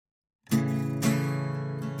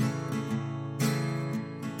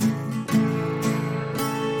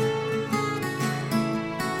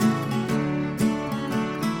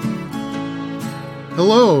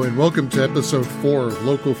Hello, and welcome to Episode 4 of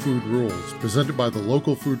Local Food Rules, presented by the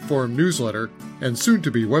Local Food Forum newsletter and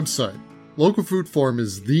soon-to-be website. Local Food Forum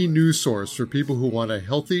is the news source for people who want a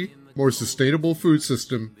healthy, more sustainable food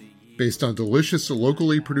system based on delicious and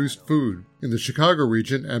locally produced food in the Chicago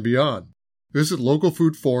region and beyond. Visit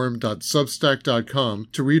localfoodforum.substack.com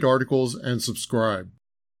to read articles and subscribe.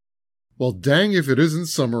 Well, dang if it isn't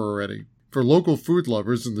summer already. For local food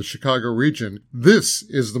lovers in the Chicago region, this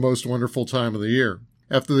is the most wonderful time of the year.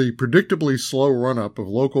 After the predictably slow run-up of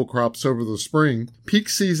local crops over the spring, peak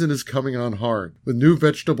season is coming on hard, with new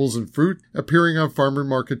vegetables and fruit appearing on farmer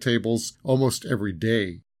market tables almost every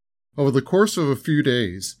day. Over the course of a few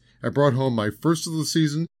days, I brought home my first of the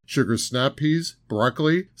season sugar snap peas,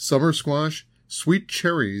 broccoli, summer squash, sweet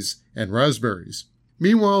cherries, and raspberries.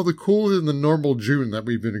 Meanwhile, the cooler than the normal June that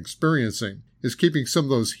we've been experiencing is keeping some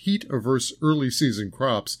of those heat-averse early-season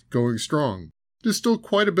crops going strong. There's still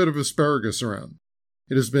quite a bit of asparagus around.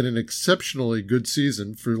 It has been an exceptionally good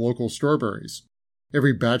season for local strawberries.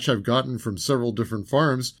 Every batch I've gotten from several different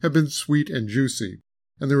farms have been sweet and juicy,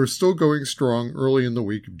 and they were still going strong early in the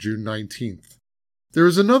week of June 19th. There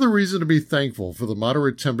is another reason to be thankful for the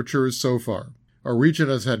moderate temperatures so far. Our region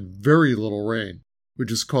has had very little rain,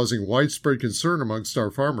 which is causing widespread concern amongst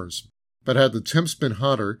our farmers. But had the temps been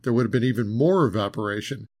hotter, there would have been even more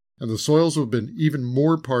evaporation, and the soils would have been even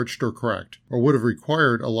more parched or cracked, or would have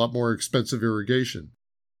required a lot more expensive irrigation.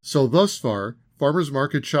 So thus far, farmers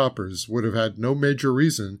market shoppers would have had no major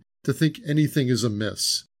reason to think anything is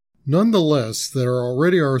amiss. Nonetheless, there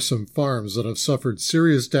already are some farms that have suffered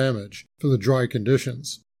serious damage from the dry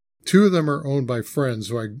conditions. Two of them are owned by friends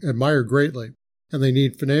who I admire greatly, and they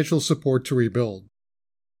need financial support to rebuild.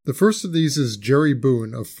 The first of these is Jerry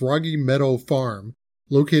Boone of Froggy Meadow Farm,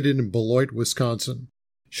 located in Beloit, Wisconsin.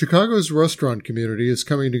 Chicago's restaurant community is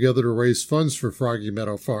coming together to raise funds for Froggy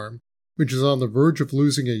Meadow Farm, which is on the verge of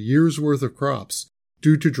losing a year's worth of crops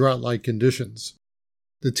due to drought-like conditions.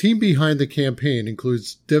 The team behind the campaign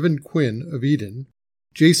includes Devin Quinn of Eden,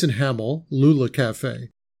 Jason Hamill, Lula Cafe,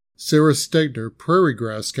 Sarah Stegner, Prairie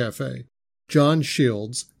Grass Cafe, John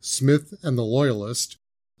Shields, Smith and the Loyalist,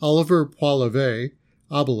 Oliver Poileve,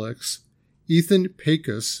 Obelix, Ethan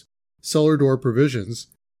Pecos, Cellar Door Provisions,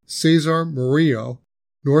 Cesar Murillo,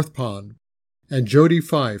 North Pond, and Jody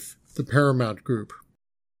Fife, the Paramount Group.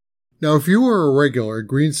 Now, if you are a regular at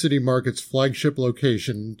Green City Market's flagship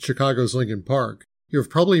location, Chicago's Lincoln Park, you have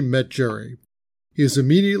probably met Jerry. He is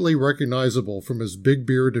immediately recognizable from his big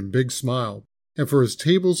beard and big smile, and for his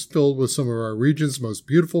tables filled with some of our region's most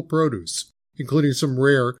beautiful produce, including some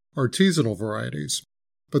rare artisanal varieties.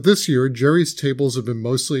 But this year, Jerry's tables have been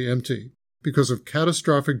mostly empty because of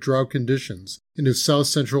catastrophic drought conditions in his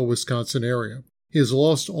south-central Wisconsin area. He has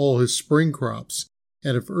lost all his spring crops,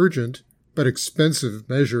 and if urgent but expensive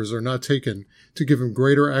measures are not taken to give him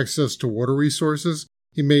greater access to water resources,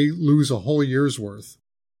 he may lose a whole year's worth,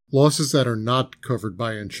 losses that are not covered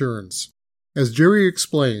by insurance. As Jerry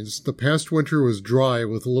explains, the past winter was dry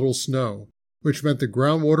with little snow, which meant the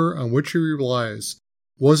groundwater on which he relies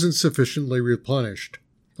wasn't sufficiently replenished.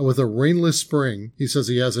 And with a rainless spring, he says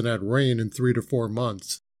he hasn't had rain in 3 to 4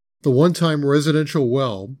 months, the one-time residential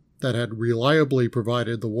well that had reliably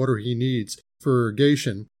provided the water he needs for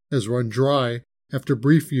irrigation has run dry after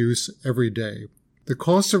brief use every day. The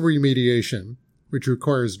cost of remediation, which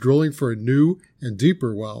requires drilling for a new and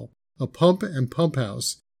deeper well, a pump and pump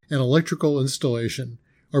house, and electrical installation,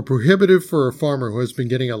 are prohibitive for a farmer who has been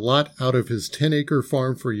getting a lot out of his 10-acre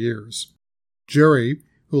farm for years. Jerry,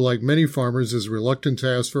 who like many farmers is reluctant to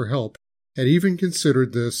ask for help, had even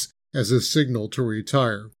considered this as a signal to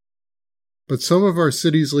retire. But some of our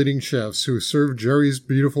city's leading chefs who serve Jerry's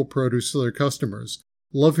beautiful produce to their customers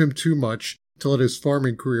love him too much to let his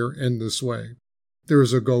farming career end this way. There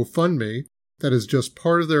is a GoFundMe that is just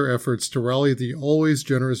part of their efforts to rally the always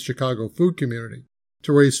generous Chicago food community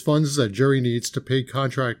to raise funds that Jerry needs to pay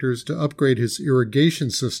contractors to upgrade his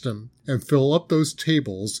irrigation system and fill up those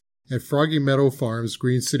tables at Froggy Meadow Farm's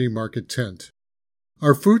Green City Market tent.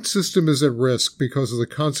 Our food system is at risk because of the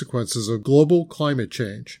consequences of global climate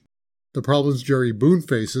change. The problems Jerry Boone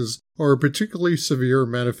faces are a particularly severe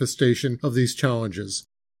manifestation of these challenges.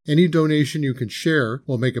 Any donation you can share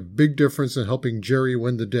will make a big difference in helping Jerry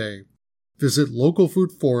win the day. Visit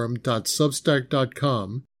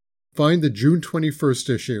localfoodforum.substack.com, find the June 21st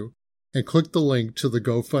issue, and click the link to the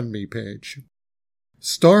GoFundMe page.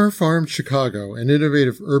 Star Farm Chicago, an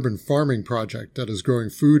innovative urban farming project that is growing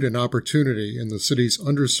food and opportunity in the city's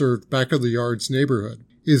underserved back-of-the-yards neighborhood,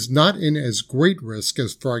 is not in as great risk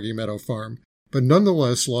as Froggy Meadow Farm, but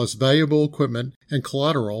nonetheless lost valuable equipment and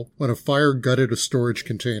collateral when a fire gutted a storage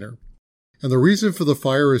container. And the reason for the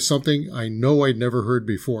fire is something I know I'd never heard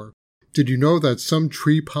before. Did you know that some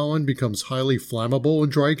tree pollen becomes highly flammable in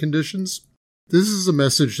dry conditions? This is a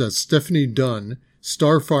message that Stephanie Dunn,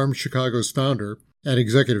 Star Farm Chicago's founder and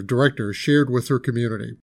executive director, shared with her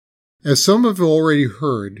community. As some have already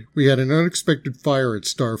heard, we had an unexpected fire at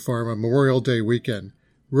Star Farm on Memorial Day weekend.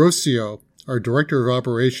 Rocio, our director of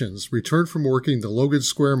operations, returned from working the Logan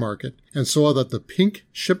Square Market and saw that the pink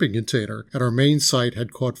shipping container at our main site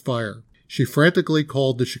had caught fire. She frantically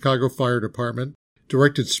called the Chicago Fire Department,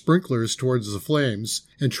 directed sprinklers towards the flames,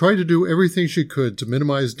 and tried to do everything she could to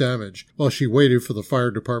minimize damage while she waited for the fire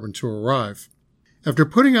department to arrive. After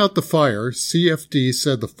putting out the fire, CFD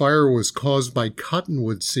said the fire was caused by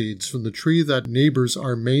cottonwood seeds from the tree that neighbors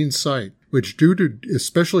our main site, which, due to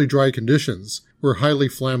especially dry conditions, were highly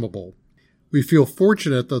flammable. We feel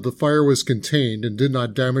fortunate that the fire was contained and did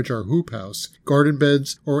not damage our hoop house, garden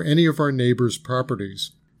beds, or any of our neighbors'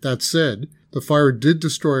 properties. That said, the fire did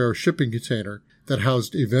destroy our shipping container that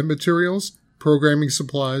housed event materials, programming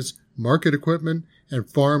supplies, market equipment, and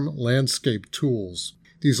farm landscape tools.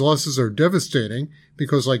 These losses are devastating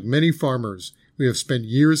because, like many farmers, we have spent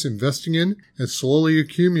years investing in and slowly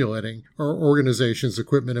accumulating our organization's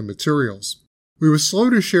equipment and materials. We were slow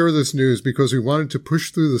to share this news because we wanted to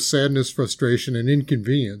push through the sadness, frustration, and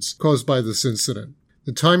inconvenience caused by this incident.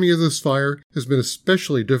 The timing of this fire has been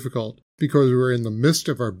especially difficult because we were in the midst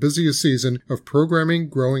of our busiest season of programming,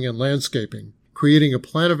 growing, and landscaping. Creating a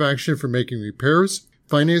plan of action for making repairs,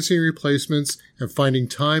 financing replacements, and finding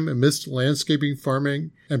time amidst landscaping, farming,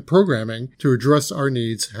 and programming to address our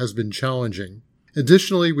needs has been challenging.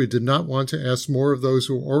 Additionally, we did not want to ask more of those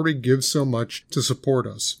who already give so much to support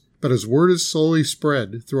us. But as word is slowly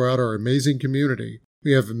spread throughout our amazing community,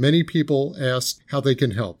 we have many people ask how they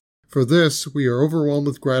can help. For this, we are overwhelmed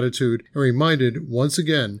with gratitude and reminded once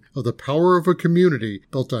again of the power of a community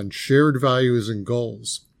built on shared values and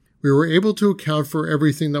goals. We were able to account for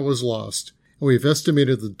everything that was lost, and we've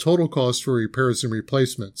estimated the total cost for repairs and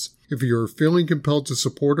replacements. If you are feeling compelled to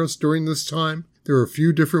support us during this time, there are a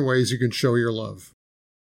few different ways you can show your love.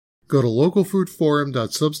 Go to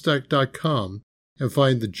localfoodforum.substack.com and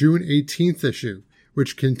find the June 18th issue,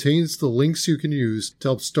 which contains the links you can use to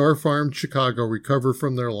help Star Farm Chicago recover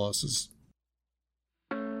from their losses.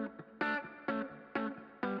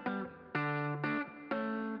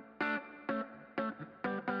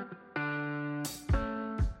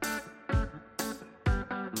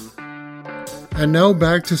 And now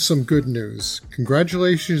back to some good news.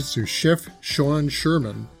 Congratulations to Chef Sean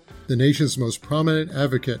Sherman, the nation's most prominent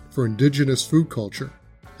advocate for indigenous food culture,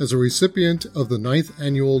 as a recipient of the 9th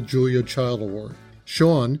Annual Julia Child Award.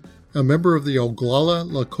 Sean, a member of the Oglala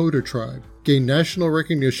Lakota tribe, gained national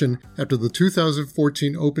recognition after the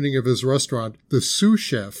 2014 opening of his restaurant, The Sioux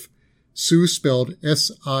Chef, Sioux spelled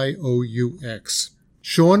S-I-O-U-X.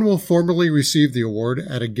 Sean will formally receive the award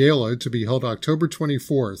at a gala to be held October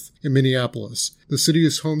 24th in Minneapolis. The city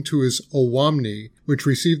is home to his Owamni, which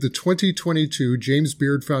received the 2022 James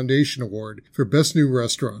Beard Foundation Award for Best New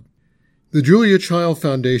Restaurant. The Julia Child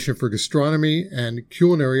Foundation for Gastronomy and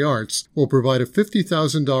Culinary Arts will provide a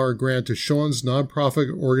 $50,000 grant to Sean's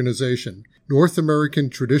nonprofit organization, North American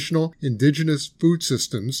Traditional Indigenous Food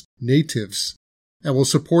Systems, NATIVS, and will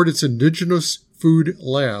support its Indigenous Food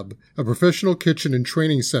Lab, a professional kitchen and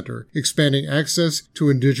training center expanding access to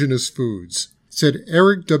indigenous foods, said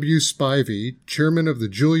Eric W. Spivey, chairman of the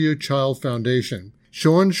Julia Child Foundation.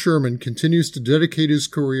 Sean Sherman continues to dedicate his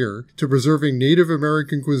career to preserving Native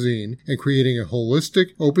American cuisine and creating a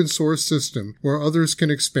holistic, open-source system where others can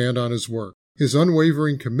expand on his work. His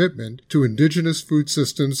unwavering commitment to indigenous food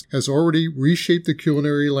systems has already reshaped the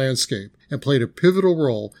culinary landscape and played a pivotal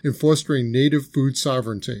role in fostering Native food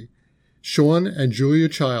sovereignty. Sean and Julia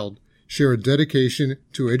Child share a dedication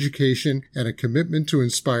to education and a commitment to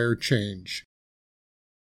inspire change.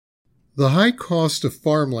 The high cost of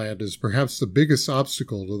farmland is perhaps the biggest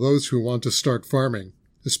obstacle to those who want to start farming,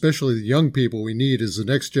 especially the young people we need as the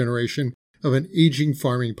next generation of an aging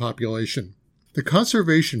farming population. The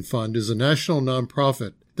Conservation Fund is a national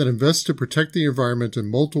nonprofit that invests to protect the environment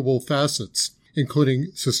in multiple facets,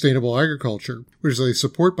 including sustainable agriculture, which they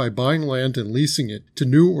support by buying land and leasing it to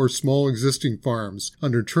new or small existing farms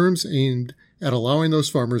under terms aimed at allowing those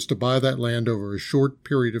farmers to buy that land over a short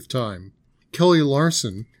period of time. Kelly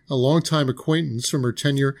Larson, a longtime acquaintance from her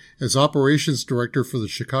tenure as operations director for the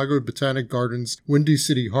Chicago Botanic Gardens Windy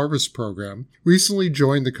City Harvest Program, recently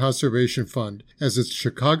joined the Conservation Fund as its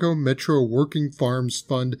Chicago Metro Working Farms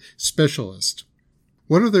Fund specialist.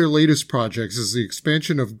 One of their latest projects is the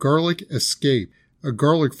expansion of Garlic Escape, a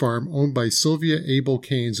garlic farm owned by Sylvia Abel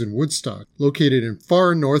Keynes in Woodstock, located in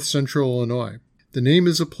far north-central Illinois. The name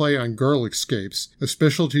is a play on garlic scapes, a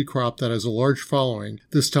specialty crop that has a large following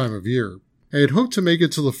this time of year. I had hoped to make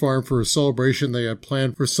it to the farm for a celebration they had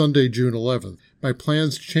planned for Sunday, June 11th. My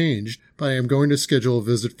plans changed, but I am going to schedule a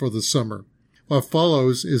visit for the summer. What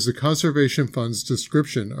follows is the Conservation Fund's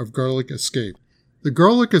description of Garlic Escape. The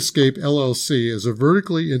Garlic Escape LLC is a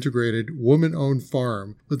vertically integrated, woman-owned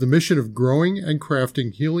farm with the mission of growing and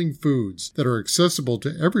crafting healing foods that are accessible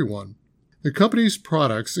to everyone. The company's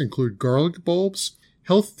products include garlic bulbs,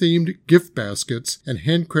 health-themed gift baskets, and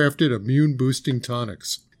handcrafted immune-boosting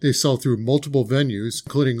tonics. They sell through multiple venues,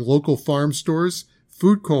 including local farm stores,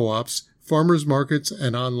 food co-ops, farmers markets,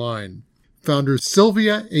 and online. Founder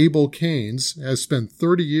Sylvia Abel Keynes has spent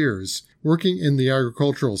 30 years working in the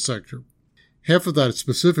agricultural sector, half of that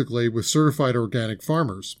specifically with certified organic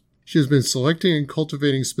farmers. She has been selecting and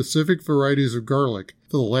cultivating specific varieties of garlic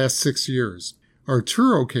for the last 6 years.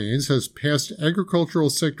 Arturo Keynes has past agricultural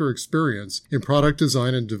sector experience in product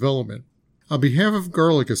design and development. On behalf of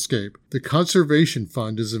Garlic Escape, the Conservation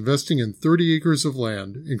Fund is investing in 30 acres of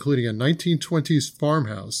land, including a 1920s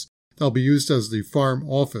farmhouse that will be used as the farm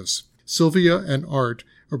office. Sylvia and Art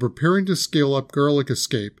are preparing to scale up Garlic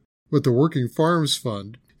Escape with the Working Farms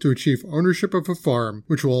Fund to achieve ownership of a farm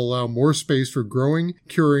which will allow more space for growing,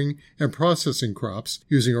 curing, and processing crops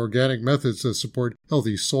using organic methods that support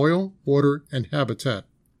healthy soil, water, and habitat.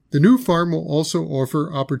 The new farm will also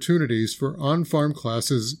offer opportunities for on-farm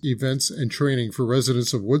classes, events, and training for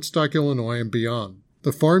residents of Woodstock, Illinois, and beyond.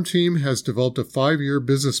 The farm team has developed a 5-year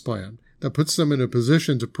business plan that puts them in a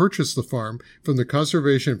position to purchase the farm from the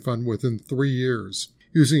Conservation Fund within 3 years.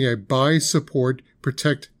 Using a buy, support,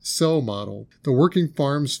 protect, sell model, the Working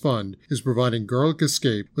Farms Fund is providing Garlic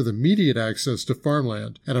Escape with immediate access to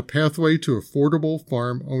farmland and a pathway to affordable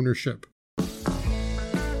farm ownership.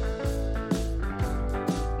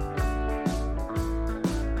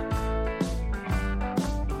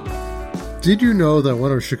 Did you know that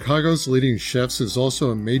one of Chicago's leading chefs is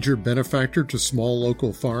also a major benefactor to small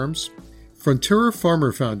local farms? Frontera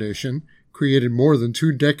Farmer Foundation, created more than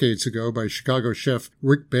 2 decades ago by Chicago chef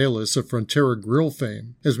Rick Bialys of Frontera Grill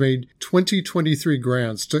fame, has made 2023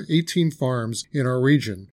 grants to 18 farms in our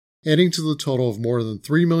region, adding to the total of more than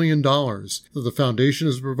 $3 million that the foundation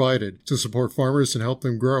has provided to support farmers and help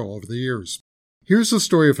them grow over the years. Here's the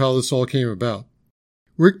story of how this all came about.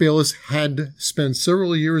 Rick Bialys had spent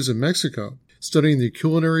several years in Mexico studying the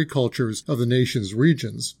culinary cultures of the nation's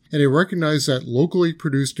regions, and he recognized that locally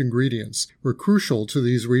produced ingredients were crucial to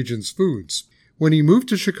these regions' foods. When he moved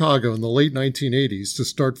to Chicago in the late 1980s to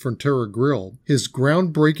start Frontera Grill, his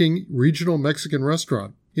groundbreaking regional Mexican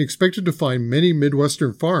restaurant, he expected to find many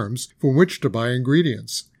Midwestern farms from which to buy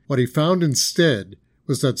ingredients. What he found instead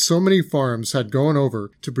was that so many farms had gone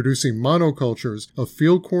over to producing monocultures of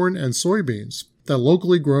field corn and soybeans that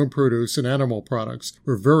locally grown produce and animal products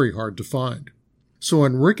were very hard to find. So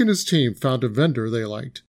when Rick and his team found a vendor they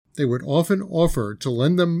liked, they would often offer to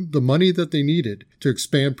lend them the money that they needed to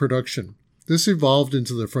expand production. This evolved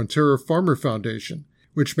into the Frontera Farmer Foundation,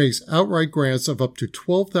 which makes outright grants of up to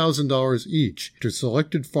 $12,000 each to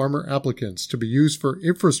selected farmer applicants to be used for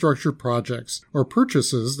infrastructure projects or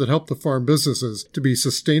purchases that help the farm businesses to be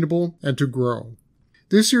sustainable and to grow.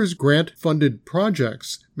 This year's grant-funded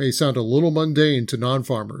projects may sound a little mundane to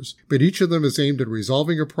non-farmers, but each of them is aimed at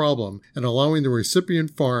resolving a problem and allowing the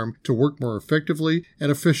recipient farm to work more effectively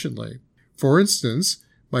and efficiently. For instance,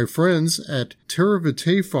 my friends at Terra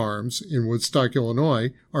Vitae Farms in Woodstock, Illinois,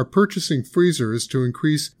 are purchasing freezers to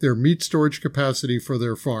increase their meat storage capacity for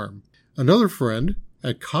their farm. Another friend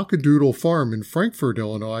at Cockadoodle Farm in Frankfort,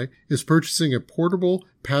 Illinois, is purchasing a portable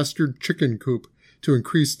pastured chicken coop to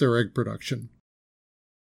increase their egg production.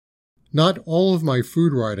 Not all of my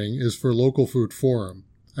food writing is for Local Food Forum.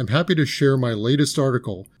 I'm happy to share my latest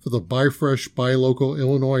article for the Buy Fresh, Buy Local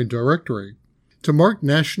Illinois directory. To mark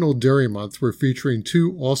National Dairy Month, we're featuring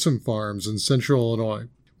 2 awesome farms in central Illinois,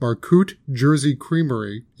 Marcoute Jersey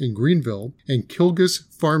Creamery in Greenville and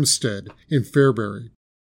Kilgus Farmstead in Fairbury.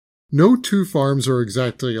 No 2 farms are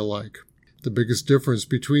exactly alike. The biggest difference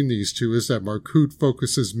between these 2 is that Marcoute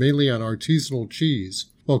focuses mainly on artisanal cheese,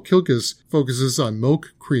 while Kilgus focuses on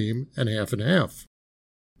milk, cream, and half and half.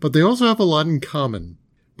 But they also have a lot in common.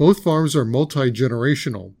 Both farms are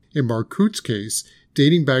multi-generational, in Marcoute's case,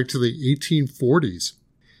 dating back to the 1840s.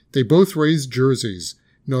 They both raise Jerseys,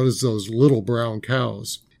 known as those little brown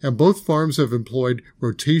cows, and both farms have employed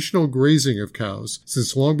rotational grazing of cows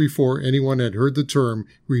since long before anyone had heard the term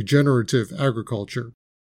regenerative agriculture.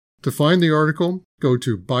 To find the article, go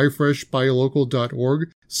to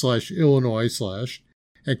buyfreshbuylocal.org/Illinois/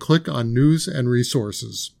 and click on News and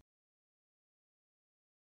Resources.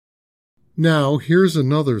 Now, here's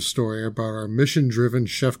another story about our mission-driven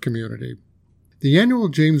chef community. The annual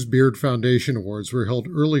James Beard Foundation Awards were held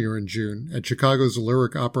earlier in June at Chicago's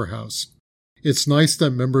Lyric Opera House. It's nice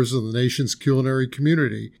that members of the nation's culinary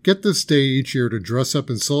community get this day each year to dress up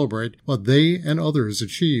and celebrate what they and others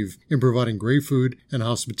achieve in providing great food and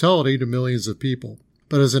hospitality to millions of people.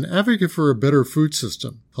 But as an advocate for a better food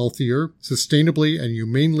system, healthier, sustainably and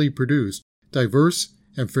humanely produced, diverse,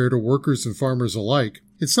 and fair to workers and farmers alike,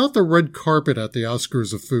 it's not the red carpet at the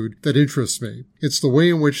Oscars of food that interests me. It's the way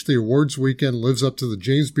in which the awards weekend lives up to the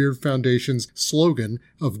James Beard Foundation's slogan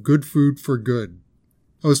of good food for good.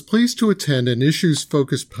 I was pleased to attend an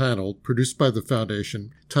issues-focused panel produced by the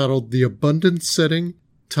foundation titled The Abundance Setting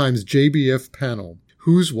 × JBF Panel,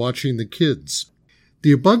 Who's Watching the Kids?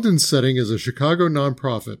 The Abundance Setting is a Chicago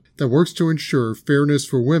nonprofit that works to ensure fairness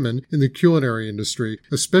for women in the culinary industry,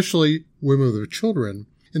 especially women with children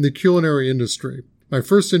in the culinary industry. My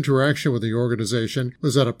first interaction with the organization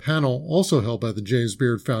was at a panel also held by the James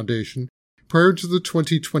Beard Foundation prior to the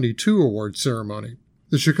 2022 award ceremony.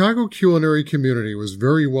 The Chicago culinary community was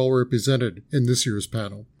very well represented in this year's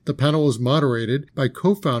panel. The panel was moderated by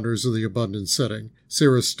co-founders of the Abundance Setting,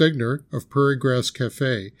 Sarah Stegner of Prairie Grass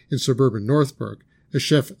Cafe in suburban Northbrook, a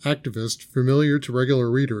chef activist familiar to regular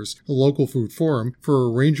readers of Local Food Forum for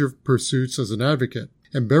a range of pursuits as an advocate,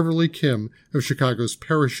 and Beverly Kim of Chicago's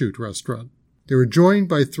Parachute Restaurant. They were joined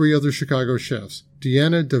by 3 other Chicago chefs,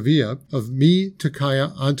 Deanna Davia of Mi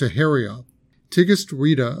Takaya Antaharia, Tigist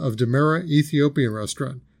Rita of Demera Ethiopian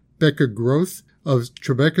Restaurant, Becca Groth of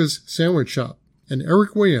Tribeca's Sandwich Shop, and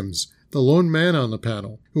Eric Williams, the lone man on the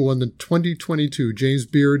panel, who won the 2022 James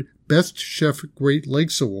Beard Best Chef Great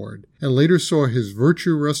Lakes Award, and later saw his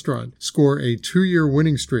Virtue restaurant score a 2-year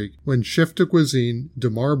winning streak when Chef de Cuisine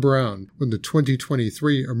Damar Brown won the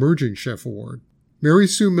 2023 Emerging Chef Award. Mary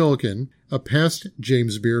Sue Milliken, a past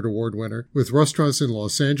James Beard Award winner with restaurants in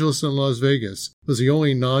Los Angeles and Las Vegas, was the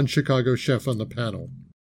only non-Chicago chef on the panel.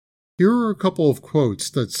 Here are a couple of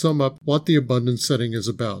quotes that sum up what the Abundance Setting is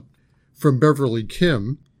about. From Beverly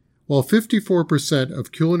Kim, while 54%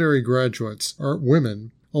 of culinary graduates are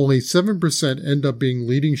women, only 7% end up being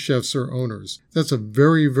leading chefs or owners. That's a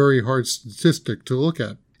very, very hard statistic to look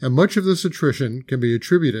at, and much of this attrition can be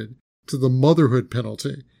attributed to the motherhood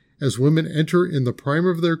penalty, as women enter in the prime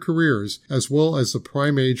of their careers as well as the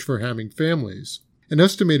prime age for having families. An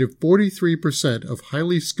estimated 43% of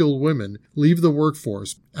highly skilled women leave the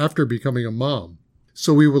workforce after becoming a mom.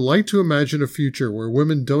 So we would like to imagine a future where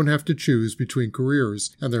women don't have to choose between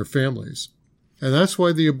careers and their families. And that's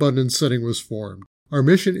why the Abundance Setting was formed. Our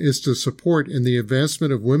mission is to support in the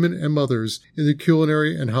advancement of women and mothers in the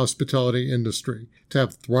culinary and hospitality industry to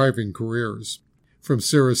have thriving careers. From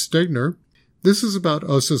Sarah Stegner, this is about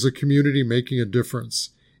us as a community making a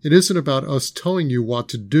difference. It isn't about us telling you what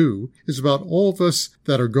to do. It's about all of us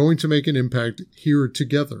that are going to make an impact here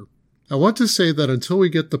together. I want to say that until we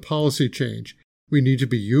get the policy change, we need to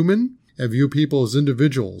be human and view people as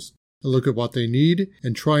individuals and look at what they need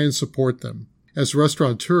and try and support them. As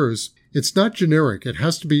restaurateurs, it's not generic. It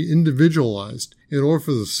has to be individualized in order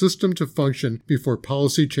for the system to function before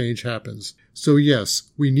policy change happens. So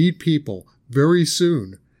yes, we need people very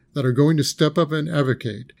soon that are going to step up and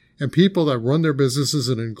advocate, and people that run their businesses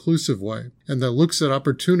in an inclusive way and that looks at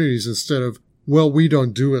opportunities instead of, well, we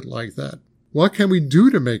don't do it like that. What can we do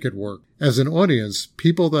to make it work? As an audience,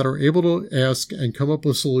 people that are able to ask and come up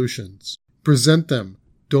with solutions. Present them.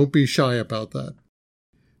 Don't be shy about that.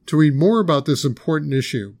 To read more about this important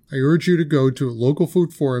issue, I urge you to go to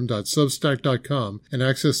localfoodforum.substack.com and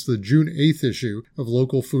access the June 8th issue of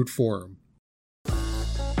Local Food Forum.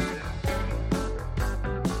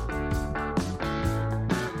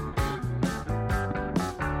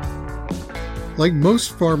 Like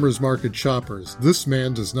most farmers market shoppers, this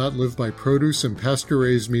man does not live by produce and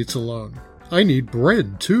pasture-raised meats alone. I need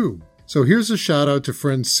bread, too. So here's a shout-out to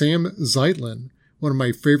friend Sam Zeitlin, one of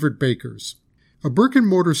my favorite bakers. A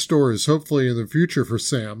brick-and-mortar store is hopefully in the future for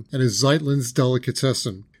Sam and his Zeitlin's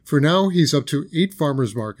Delicatessen. For now, he's up to 8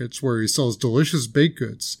 farmers markets where he sells delicious baked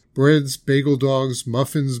goods, breads, bagel dogs,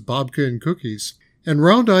 muffins, babka, and cookies, and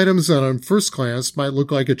round items that on first glance might look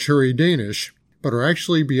like a cherry Danish, but are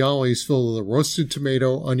actually bialys filled with a roasted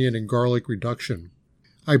tomato, onion, and garlic reduction.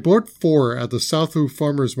 I bought 4 at the Southwood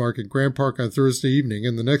Farmers Market Grand Park on Thursday evening,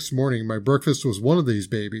 and the next morning my breakfast was one of these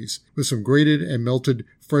babies, with some grated and melted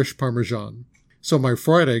fresh Parmesan. So my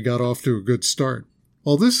Friday got off to a good start.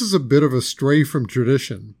 While this is a bit of a stray from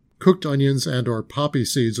tradition, cooked onions and or poppy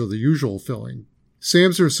seeds are the usual filling.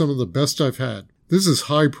 Sam's are some of the best I've had. This is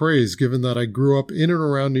high praise given that I grew up in and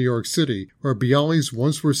around New York City, where bialys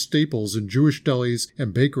once were staples in Jewish delis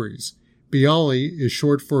and bakeries. Bialy is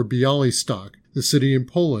short for Bialystok, the city in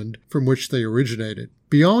Poland from which they originated.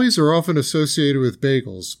 Bialys are often associated with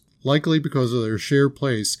bagels, likely because of their shared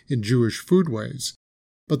place in Jewish foodways.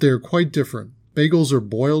 But they are quite different. Bagels are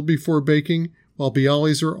boiled before baking, while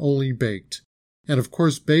bialys are only baked. And of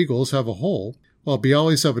course bagels have a hole, while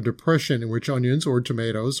bialys have a depression in which onions or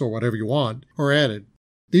tomatoes, or whatever you want, are added.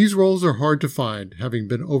 These rolls are hard to find, having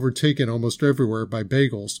been overtaken almost everywhere by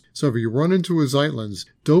bagels, so if you run into a Zeitlin's,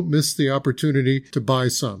 don't miss the opportunity to buy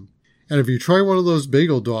some. And if you try one of those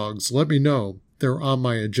bagel dogs, let me know. They're on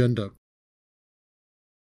my agenda.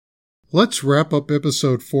 Let's wrap up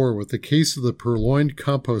episode 4 with the case of the purloined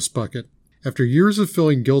compost bucket. After years of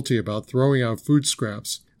feeling guilty about throwing out food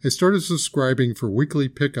scraps, I started subscribing for weekly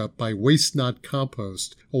pickup by Waste Not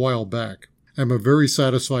Compost a while back. I'm a very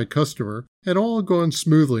satisfied customer, and all had gone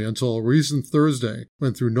smoothly until a recent Thursday,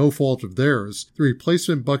 when through no fault of theirs, the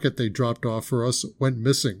replacement bucket they dropped off for us went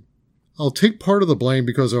missing. I'll take part of the blame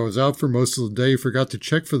because I was out for most of the day, forgot to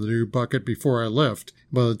check for the new bucket before I left.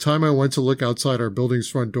 By the time I went to look outside our building's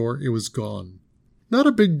front door, it was gone. Not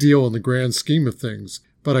a big deal in the grand scheme of things,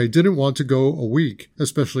 but I didn't want to go a week,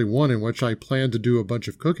 especially one in which I planned to do a bunch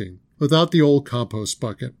of cooking, without the old compost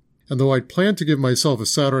bucket. And though I'd planned to give myself a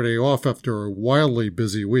Saturday off after a wildly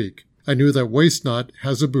busy week, I knew that Waste Not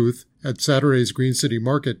has a booth at Saturday's Green City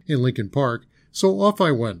Market in Lincoln Park, so off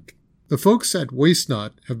I went. The folks at Waste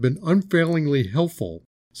Not have been unfailingly helpful,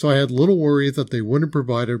 so I had little worry that they wouldn't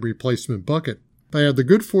provide a replacement bucket. I had the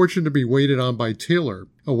good fortune to be waited on by Taylor,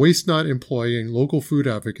 a Waste Not employee and local food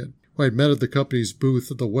advocate, who I'd met at the company's booth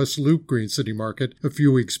at the West Loop Green City Market a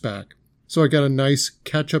few weeks back. So I got a nice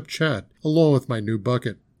catch-up chat along with my new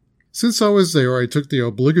bucket. Since I was there, I took the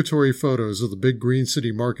obligatory photos of the big Green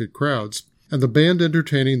City Market crowds and the band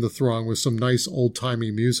entertaining the throng with some nice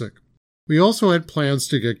old-timey music. We also had plans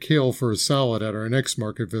to get kale for a salad at our next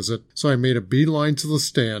market visit, so I made a beeline to the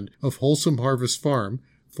stand of Wholesome Harvest Farm,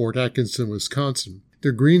 Fort Atkinson, Wisconsin.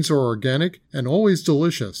 Their greens are organic and always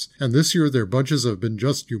delicious, and this year their bunches have been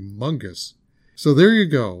just humongous. So there you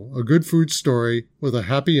go, a good food story with a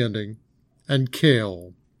happy ending, and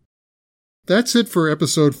kale. That's it for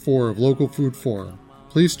episode 4 of Local Food Forum.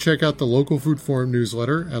 Please check out the Local Food Forum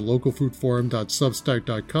newsletter at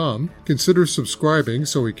localfoodforum.substack.com. Consider subscribing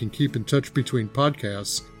so we can keep in touch between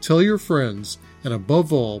podcasts. Tell your friends, and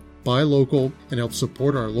above all, buy local and help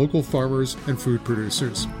support our local farmers and food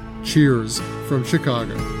producers. Cheers from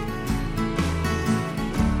Chicago.